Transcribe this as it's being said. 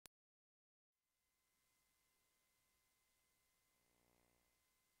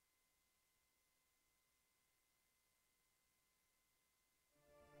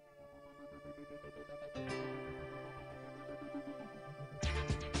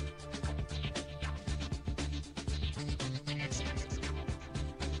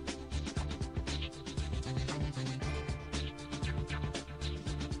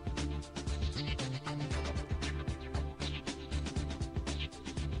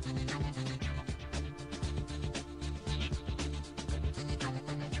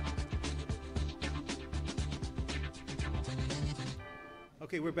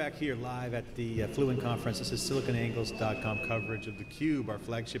Okay, we're back here live at the Fluent conference. This is SiliconANGLE's.com coverage of theCUBE, our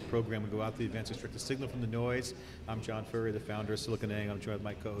flagship program. We go out to the events, extract the signal from the noise. I'm John Furrier, the founder of SiliconANGLE. I'm joined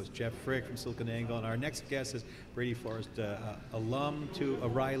by my co-host Jeff Frick from SiliconANGLE, and our next guest is Brady Forrest, alum to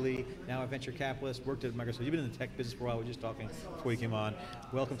O'Reilly, now a venture capitalist, worked at Microsoft. You've been in the tech business for a while. We were just talking before you came on.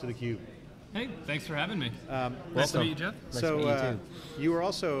 Welcome to theCUBE. Hey, thanks for having me. Nice to meet you, Jeff. So you were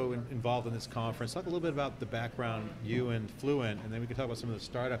also involved in this conference. Talk a little bit about the background, you and Fluent, and then we can talk about some of the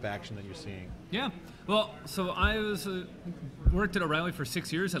startup action that you're seeing. Yeah, well, so I worked at O'Reilly for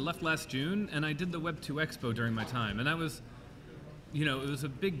 6 years. I left last June, and I did the Web 2 Expo during my time. And that was, it was a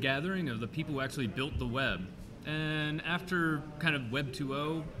big gathering of the people who actually built the web. And after kind of Web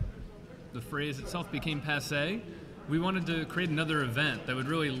 2.0, the phrase itself became passé. We wanted to create another event that would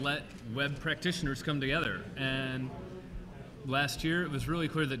really let web practitioners come together. And last year, it was really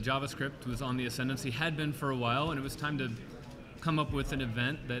clear that JavaScript was on the ascendancy, had been for a while, and it was time to come up with an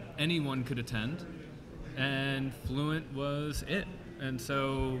event that anyone could attend. And Fluent was it. And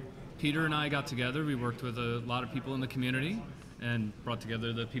so Peter and I got together. We worked with a lot of people in the community and brought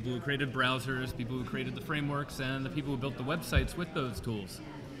together the people who created browsers, people who created the frameworks, and the people who built the websites with those tools,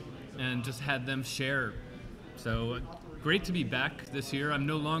 and just had them share. So great to be back this year. I'm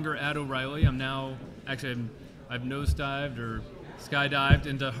no longer at O'Reilly. I'm now, actually, I've nosedived or skydived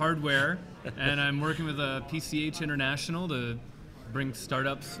into hardware, and I'm working with a PCH International to bring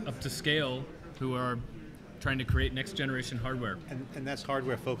startups up to scale who are trying to create next generation hardware. And that's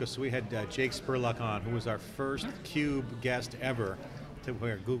hardware focused. So we had Jake Spurlock on, who was our first CUBE guest ever to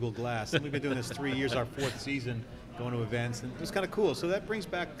wear Google Glass. And we've been doing this 3 years, our 4th season, going to events, and it was kind of cool. So that brings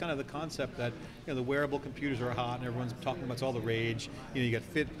back kind of the concept that the wearable computers are hot and everyone's talking about it's all the rage. You got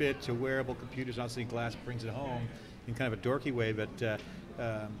Fitbit to wearable computers, obviously Glass brings it home in kind of a dorky way, but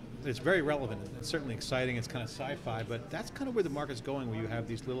it's very relevant. It's certainly exciting, it's kind of sci-fi, but that's kind of where the market's going, where you have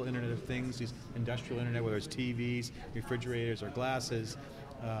these little Internet of Things, these industrial internet, whether it's TVs, refrigerators, or glasses.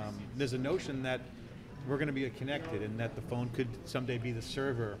 There's a notion that we're going to be connected, and that the phone could someday be the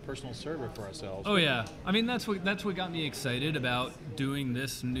server, a personal server for ourselves. Oh yeah, I mean that's what got me excited about doing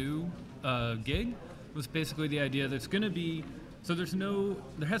this new gig. Was basically the idea that it's going to be, so there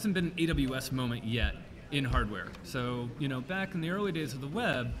hasn't been an AWS moment yet in hardware. So back in the early days of the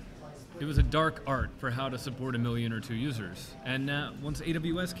web, it was a dark art for how to support 1 million or 2 users. And now once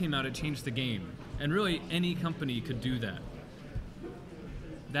AWS came out, it changed the game. And really any company could do that.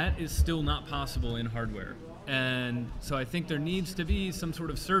 That is still not possible in hardware. And so I think there needs to be some sort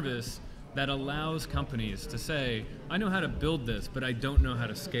of service that allows companies to say, I know how to build this, but I don't know how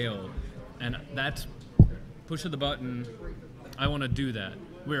to scale. And that's push of the button, I want to do that.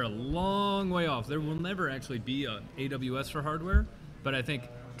 We're a long way off. There will never actually be an AWS for hardware, but I think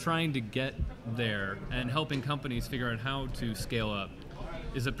trying to get there and helping companies figure out how to scale up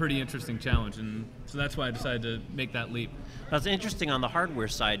is a pretty interesting challenge, and so that's why I decided to make that leap. That's interesting on the hardware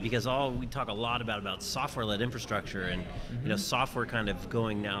side, because we talk a lot about software-led infrastructure, and software kind of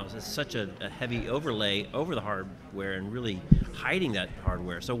going now is such a heavy overlay over the hardware and really hiding that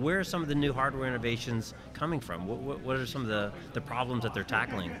hardware. So where are some of the new hardware innovations coming from? What are some of the problems that they're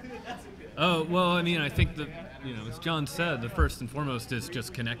tackling? Oh, well, I mean, I think that, as John said, the first and foremost is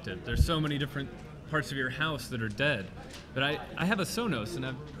just connected. There's so many different parts of your house that are dead. But I have a Sonos, and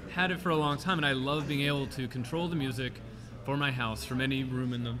I've had it for a long time, and I love being able to control the music for my house from any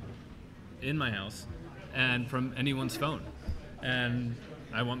room in my house and from anyone's phone. And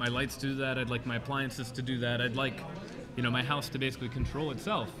I want my lights to do that. I'd like my appliances to do that. I'd like my house to basically control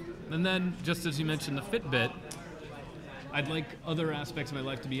itself. And then, just as you mentioned the Fitbit, I'd like other aspects of my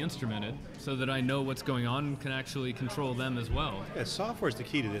life to be instrumented so that I know what's going on and can actually control them as well. Yeah, software is the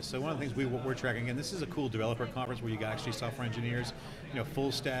key to this. So one of the things we're tracking, and this is a cool developer conference where you got actually software engineers,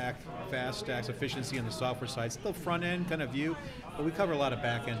 full stack, fast stacks, efficiency on the software side, still front end kind of view, but we cover a lot of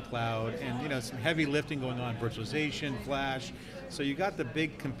back end cloud and some heavy lifting going on, virtualization, flash. So you got the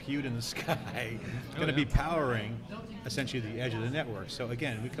big compute in the sky going to be powering essentially the edge of the network. So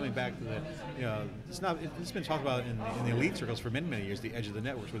again, we're coming back to it's been talked about in the elite circles for many, many years, the edge of the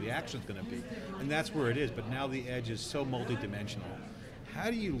network is where the action's going to be. And that's where it is, but now the edge is so multi-dimensional. How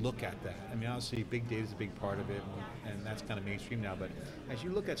do you look at that? I mean, obviously big data is a big part of it, and that's kind of mainstream now, but as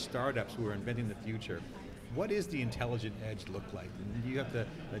you look at startups who are inventing the future, what is the intelligent edge look like? And you have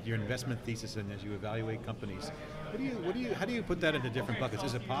your investment thesis, and as you evaluate companies, how do you put that into different buckets?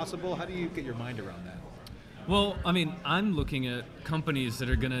 Is it possible? How do you get your mind around that? Well, I mean, I'm looking at companies that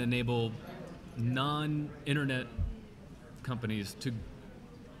are going to enable non-internet companies to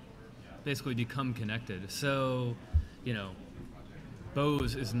basically become connected. So,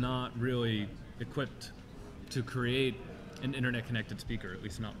 Bose is not really equipped to create an internet-connected speaker, at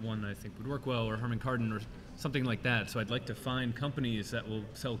least not one that I think would work well, or Harman Kardon, or something like that. So I'd like to find companies that will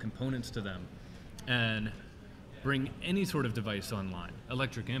sell components to them and bring any sort of device online.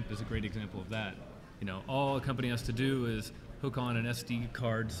 Electric Imp is a great example of that. You know, all a company has to do is hook on an SD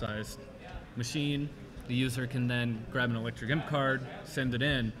card-sized machine. The user can then grab an Electric Imp card, send it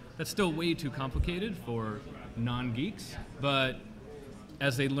in. That's still way too complicated for non-geeks, but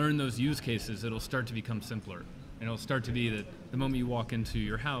as they learn those use cases, it'll start to become simpler. And it'll start to be that the moment you walk into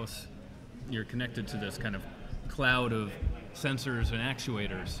your house, you're connected to this kind of cloud of sensors and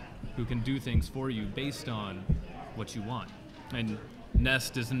actuators who can do things for you based on what you want. And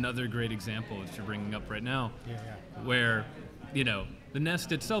Nest is another great example that you're bringing up right now, where, you know, the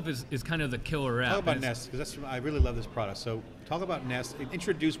Nest itself is kind of the killer app. Talk about Nest, because I really love this product. So talk about Nest,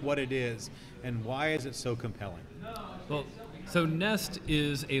 introduce what it is, and why is it so compelling? Well, so Nest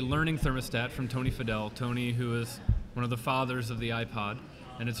is a learning thermostat from Tony Fadell. Tony, who is one of the fathers of the iPod,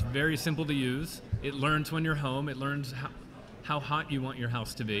 and it's very simple to use. It learns when you're home. It learns how hot you want your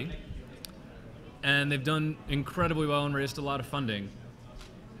house to be. And they've done incredibly well and raised a lot of funding.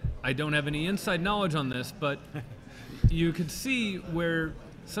 I don't have any inside knowledge on this, but you could see where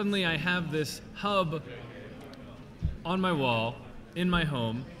suddenly I have this hub on my wall in my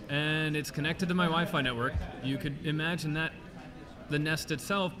home, and it's connected to my Wi-Fi network. You could imagine that the Nest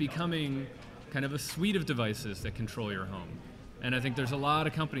itself becoming kind of a suite of devices that control your home. And I think there's a lot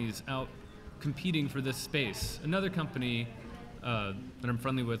of companies out competing for this space. Another company that I'm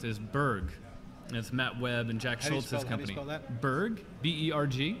friendly with is Berg. And it's Matt Webb and Jack Schultz's company. How do you spell that? Berg,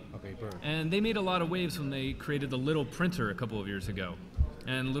 B-E-R-G. Okay, Berg. And they made a lot of waves when they created the Little Printer a couple of years ago.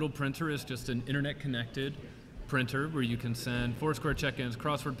 And Little Printer is just an internet-connected printer where you can send Foursquare check-ins,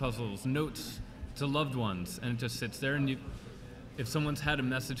 crossword puzzles, notes to loved ones, and it just sits there. And if someone's had a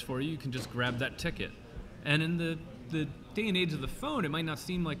message for you, you can just grab that ticket. And in the day and age of the phone, it might not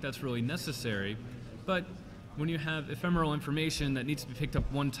seem like that's really necessary, but when you have ephemeral information that needs to be picked up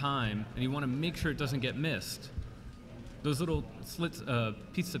one time and you want to make sure it doesn't get missed, those little slits,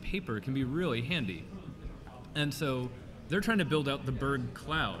 pieces of paper can be really handy. And so they're trying to build out the Berg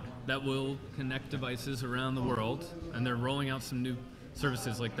cloud that will connect devices around the world, and they're rolling out some new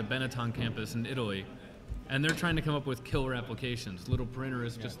services like the Benetton campus in Italy. And they're trying to come up with killer applications. Little Printer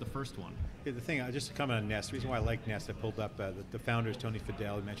is just the first one. Yeah, the thing, just to comment on Nest, the reason why I like Nest, I pulled up the founders, Tony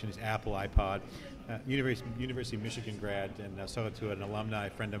Fadell, he mentioned his Apple iPod, University of Michigan grad, and I saw it to an alumni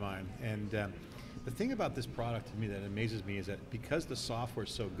friend of mine. And the thing about this product to me that amazes me is that because the software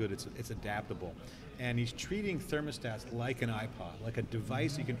is so good, it's adaptable. And he's treating thermostats like an iPod, like a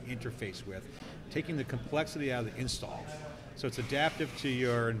device you can interface with, taking the complexity out of the install. So it's adaptive to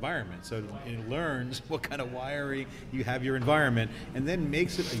your environment. So it learns what kind of wiring you have your environment, and then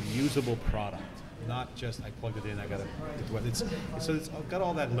makes it a usable product. Not just I plugged it in, I got it. So it's got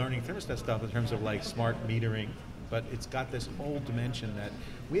all that learning thermostat stuff in terms of like smart metering, but it's got this whole dimension that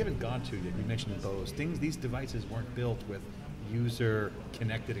we haven't gone to yet. You mentioned those things. These devices weren't built with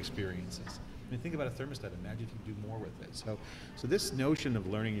user-connected experiences. I mean, think about a thermostat. Imagine if you do more with it. So this notion of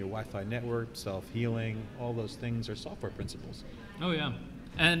learning your Wi-Fi network, self-healing, all those things are software principles. Oh yeah,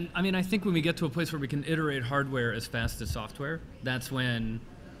 and I mean, I think when we get to a place where we can iterate hardware as fast as software, that's when,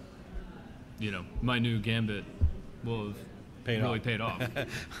 you know, my new Gambit will have really paid off.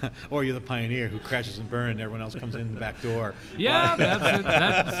 Or you're the pioneer who crashes and burns, and everyone else comes in the back door. Yeah,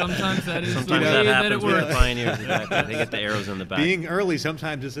 sometimes that is sometimes the way that that happens it with works. the pioneers. Exactly. They get the arrows in the back. Being early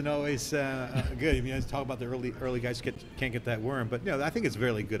sometimes isn't always good. I mean, I talk about the early guys can't get that worm, but no, I think it's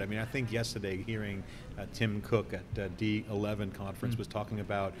really good. I mean, I think yesterday hearing Tim Cook at D11 conference was talking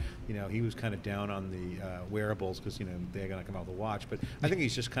about, you know, he was kind of down on the wearables because, you know, they're going to come out with a watch, but I think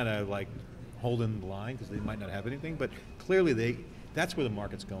he's just kind of like holding the line because they might not have anything, but clearly that's where the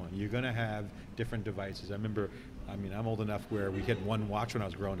market's going. You're going to have different devices. I remember, I mean, I'm old enough where we had one watch when I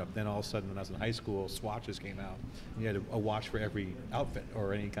was growing up. Then all of a sudden when I was in high school, swatches came out. You had a watch for every outfit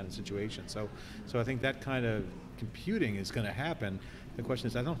or any kind of situation. So I think that kind of computing is going to happen. The question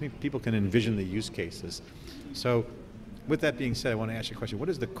is, I don't think people can envision the use cases. So with that being said, I want to ask you a question. What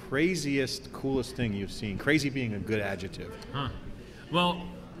is the craziest, coolest thing you've seen? Crazy being a good adjective. Well,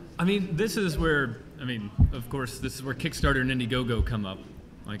 I mean, this is where, I mean, of course, this is where Kickstarter and Indiegogo come up.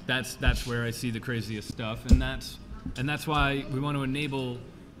 Like that's where I see the craziest stuff, and that's why we want to enable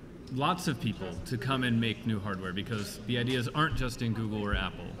lots of people to come and make new hardware, because the ideas aren't just in Google or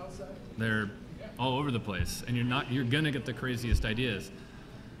Apple. They're all over the place, and you're gonna get the craziest ideas.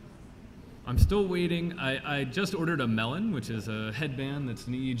 I'm still waiting. I just ordered a Melon, which is a headband that's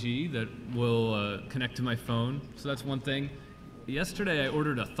an EEG that will connect to my phone. So that's one thing. Yesterday I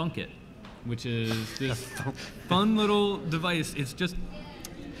ordered a Thunkit, which is this fun little device. It's just,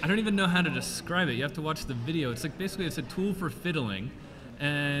 I don't even know how to describe it. You have to watch the video. It's like basically it's a tool for fiddling,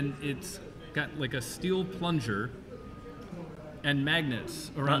 and it's got like a steel plunger and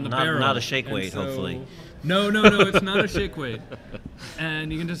magnets around the barrel. Not a shake weight, hopefully. No, it's not a shake weight.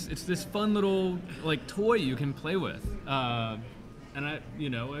 And you can just, it's this fun little like toy you can play with. And I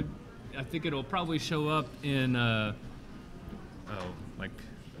think it'll probably show up in, like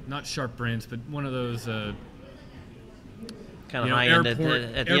not Sharp Brains, but one of those kind of high end at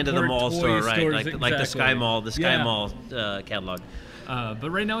the end of the mall store, right? Like the Sky Mall, Mall catalog.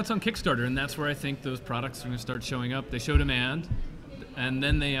 But right now it's on Kickstarter, and that's where I think those products are going to start showing up. They show demand, and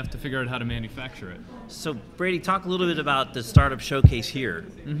then they have to figure out how to manufacture it. So Brady, talk a little bit about the startup showcase here.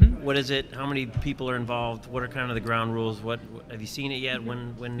 Mm-hmm. What is it? How many people are involved? What are kind of the ground rules? What have you seen it yet?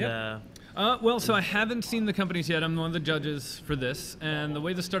 Yep. Well, so I haven't seen the companies yet. I'm one of the judges for this, and the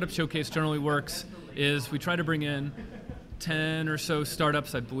way the startup showcase generally works is we try to bring in 10 or so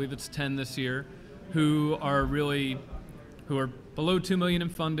startups. I believe it's 10 this year, who are below 2 million in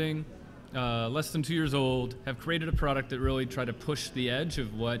funding, less than 2 years old, have created a product that really try to push the edge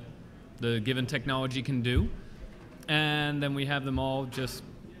of what the given technology can do. And then we have them all just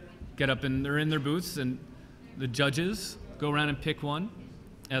get up and they're in their booths, and the judges go around and pick one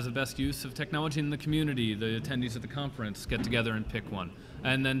as the best use of technology in the community. The attendees at the conference get together and pick one.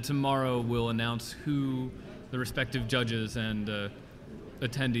 And then tomorrow we'll announce who the respective judges and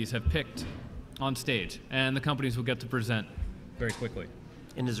attendees have picked on stage. And the companies will get to present very quickly.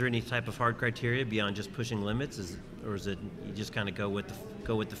 And is there any type of hard criteria beyond just pushing limits, or is it you just kind of go with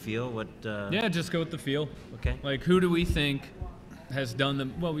the feel? Yeah, just go with the feel. Okay. Like, who do we think has done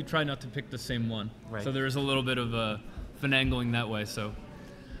them? Well, we try not to pick the same one. Right. So there is a little bit of finagling that way. So,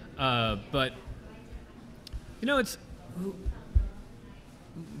 but it's.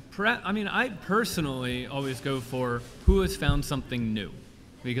 I personally always go for who has found something new,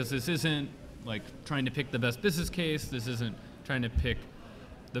 because this isn't like trying to pick the best business case. This isn't trying to pick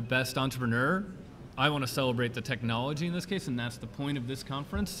the best entrepreneur. I want to celebrate the technology in this case, and that's the point of this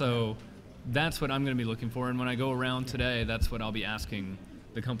conference. So that's what I'm going to be looking for. And when I go around today, that's what I'll be asking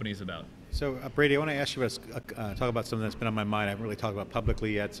the companies about. So Brady, I want to ask you about talk about something that's been on my mind. I haven't really talked about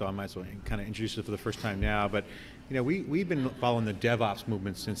publicly yet, so I might as well kind of introduce it for the first time now. But we've been following the DevOps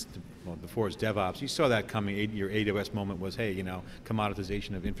movement since before it's DevOps. You saw that coming. Your AWS moment was, hey,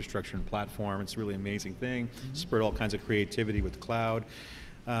 commoditization of infrastructure and platform. It's a really amazing thing. Mm-hmm. Spurred all kinds of creativity with the cloud.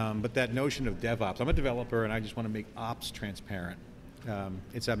 But that notion of DevOps, I'm a developer and I just want to make ops transparent.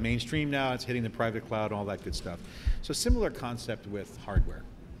 It's at mainstream now. It's hitting the private cloud and all that good stuff. So similar concept with hardware.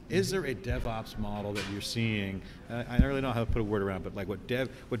 Is there a DevOps model that you're seeing? I don't really know how to put a word around, but like what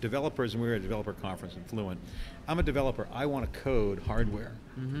developers, and we were at a developer conference in Fluent. I'm a developer. I want to code hardware.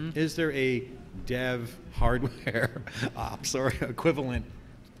 Mm-hmm. Is there a dev hardware ops or equivalent?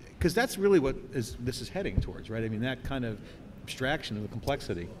 Because that's really what this is heading towards, right? I mean, that kind of abstraction of the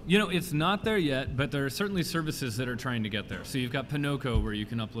complexity. It's not there yet, but there are certainly services that are trying to get there. So you've got Pinocchio, where you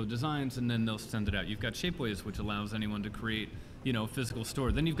can upload designs and then they'll send it out. You've got Shapeways, which allows anyone to create a physical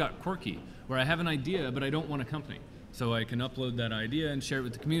store. Then you've got Quirky, where I have an idea, but I don't want a company. So I can upload that idea and share it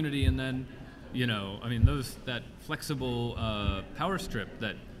with the community, and then, that flexible power strip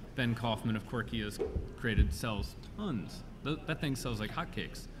that Ben Kaufman of Quirky has created sells tons. That thing sells like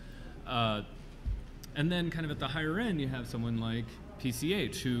hotcakes. And then kind of at the higher end, you have someone like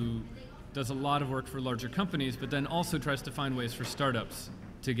PCH, who does a lot of work for larger companies, but then also tries to find ways for startups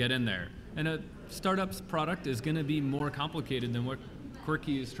to get in there. And a startup's product is going to be more complicated than what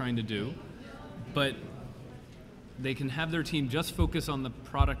Quirky is trying to do, but they can have their team just focus on the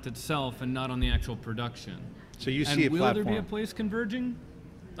product itself and not on the actual production. So you see a platform. Will there be a place converging?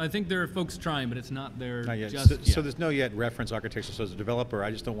 I think there are folks trying, but it's not there yet. Just yet. So there's no yet reference architecture. So as a developer,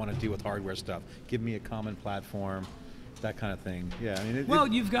 I just don't want to deal with hardware stuff. Give me a common platform, that kind of thing. Yeah.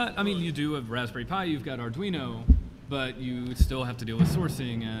 You do have Raspberry Pi, you've got Arduino, but you still have to deal with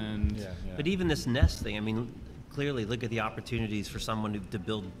sourcing and. Yeah. But even this Nest thing, clearly look at the opportunities for someone to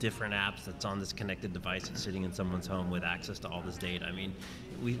build different apps that's on this connected device that's sitting in someone's home with access to all this data.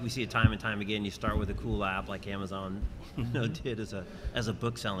 We see it time and time again. You start with a cool app like Amazon did as a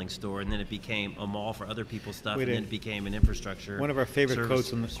book selling store, and then it became a mall for other people's stuff, and then it became an infrastructure. One of our favorite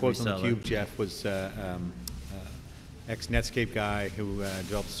quotes on theCUBE, Jeff, was ex-Netscape guy who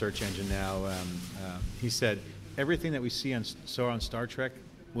developed a search engine now. He said, everything that we saw on Star Trek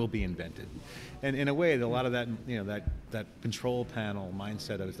will be invented. And in a way, a lot of that, that control panel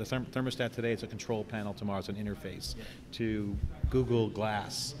mindset of it. The thermostat today, it's a control panel. Tomorrow, it's an interface to Google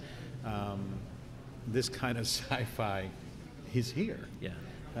Glass. This kind of sci-fi is here. Yeah.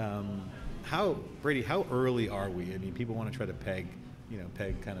 Brady, how early are we? I mean, people want to try to peg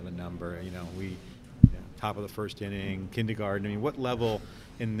kind of a number. Top of the first inning, kindergarten. I mean, what level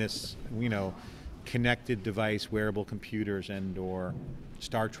in this, connected device, wearable computers, and/or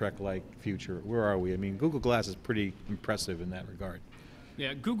Star Trek-like future? Where are we? I mean, Google Glass is pretty impressive in that regard.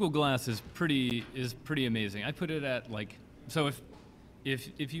 Yeah, Google Glass is pretty amazing. I put it at so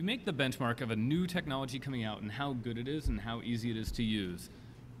if you make the benchmark of a new technology coming out and how good it is and how easy it is to use,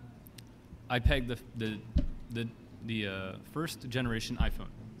 I pegged the first generation iPhone.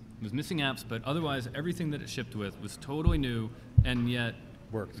 It was missing apps, but otherwise everything that it shipped with was totally new and yet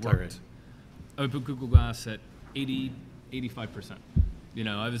worked. I would put Google Glass at 85%.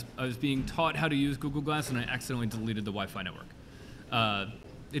 I was being taught how to use Google Glass and I accidentally deleted the Wi-Fi network.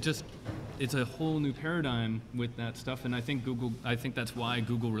 It's a whole new paradigm with that stuff, and I think that's why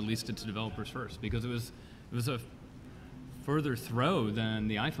Google released it to developers first, because it was a further throw than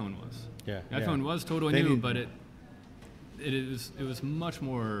the iPhone was. Yeah, the iPhone was totally new, but it was much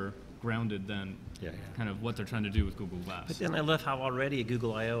more grounded than kind of what they're trying to do with Google Glass. But then I love how already at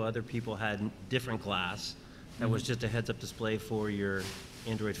Google I/O other people had different glass that was just a heads-up display for your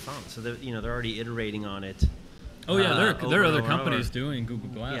Android phone. So they're already iterating on it. Oh yeah, there are other companies doing Google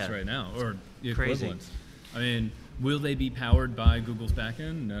Glass right now, or the Crazy. equivalents. I mean, will they be powered by Google's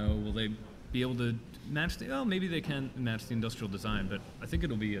backend? No. Will they be able to match maybe they can match the industrial design, but I think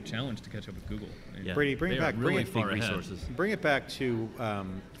it'll be a challenge to catch up with Google. Brady, bring it back to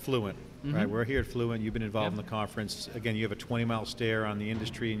Fluent. Right, we're here at Fluent. You've been involved in the conference. Again, you have a 20-mile stare on the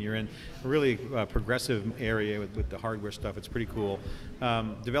industry, and you're in a really progressive area with the hardware stuff. It's pretty cool.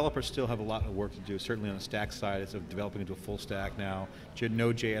 Developers still have a lot of work to do. Certainly on the stack side, it's developing into a full stack now.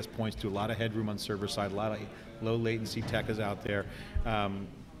 Node.js points to a lot of headroom on server side. A lot of low latency tech is out there.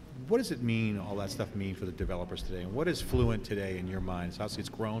 What does it mean, all that stuff mean for the developers today? And what is Fluent today in your mind? Obviously it's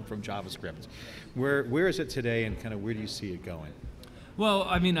grown from JavaScript. Where is it today, and kind of where do you see it going? Well,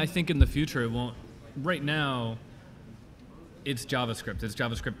 I mean, I think in the future it won't. Right now, it's JavaScript. It's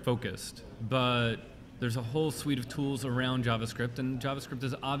JavaScript focused, but there's a whole suite of tools around JavaScript, and JavaScript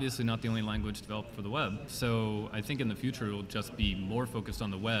is obviously not the only language developed for the web. So I think in the future it will just be more focused on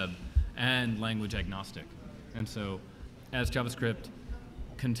the web and language agnostic. And so as JavaScript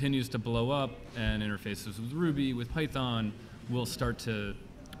continues to blow up and interfaces with Ruby, with Python, we'll start to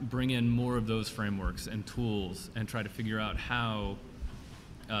bring in more of those frameworks and tools and try to figure out how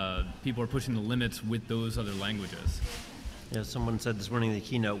people are pushing the limits with those other languages. Yeah, someone said this morning in the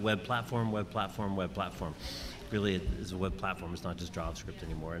keynote, web platform, web platform, web platform. Really, it is a web platform. It's not just JavaScript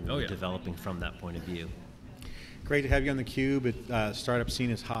anymore, and we're developing from that point of view. Great to have you on theCUBE. Startup scene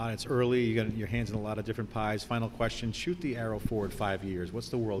is hot. It's early. You got your hands in a lot of different pies. Final question, shoot the arrow forward 5 years. What's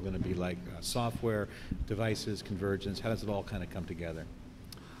the world going to be like? Software, devices, convergence, how does it all kind of come together?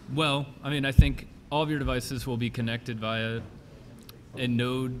 Well, I mean, I think all of your devices will be connected via a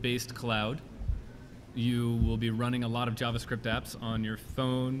node-based cloud. You will be running a lot of JavaScript apps on your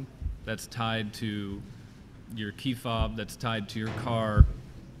phone that's tied to your key fob, that's tied to your car,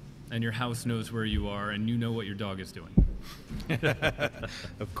 and your house knows where you are, and you know what your dog is doing.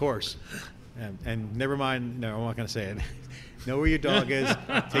 Of course. And never mind, no, I'm not going to say it. Know where your dog is,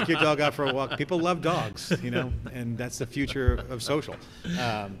 take your dog out for a walk. People love dogs, and that's the future of social.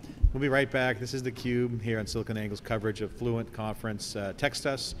 We'll be right back. This is theCUBE here on SiliconANGLE's coverage of Fluent Conference. Text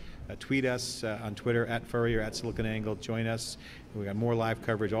us, tweet us on Twitter, @Furrier, @SiliconANGLE. Join us. We got more live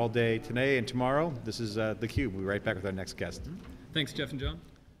coverage all day today and tomorrow. This is theCUBE. We'll be right back with our next guest. Thanks, Jeff and John.